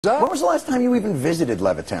When was the last time you even visited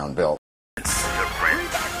Levittown, Bill?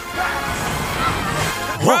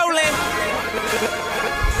 Rolling.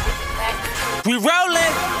 We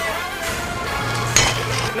rolling.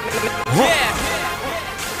 Yeah.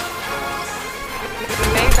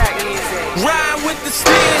 Ride with the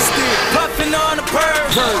sticks, puffing on the bird.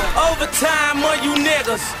 Overtime on you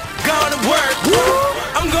niggas. Gonna work.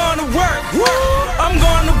 I'm gonna work. I'm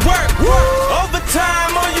gonna work.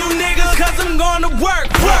 Overtime on you niggas, cause I'm gonna work.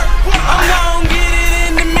 I'm gonna get it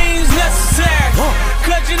in the means necessary.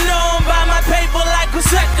 Cause you know I'm by my paper like a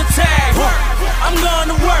secretary. I'm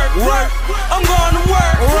gonna work. I'm gonna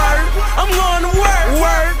work. I'm gonna work.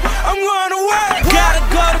 I'm gonna work. Gotta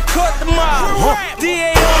go to court tomorrow.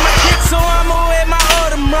 DA on my kick, so I'ma wear my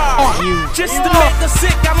Audemars. Just to make her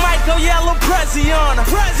sick, I might go yellow Prezi on her.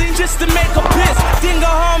 Just to make her piss. Then go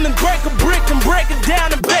home and break a brick and break it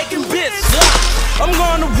down and bacon bits. I'm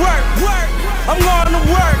gonna work. I'm gonna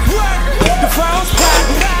work. The phone's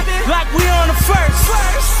poppin' like we on the first.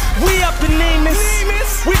 We up in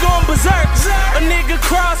Nemus. We going berserk. A nigga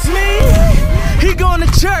cross me, he going to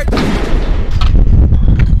church.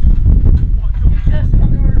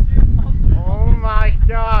 Oh my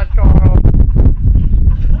God, Carl.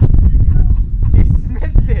 He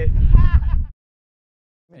smithed it.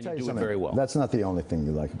 And you do it very well. That's not the only thing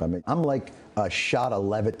you like about me. I'm like a shot of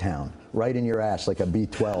Levittown right in your ass like a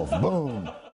B-12. Boom.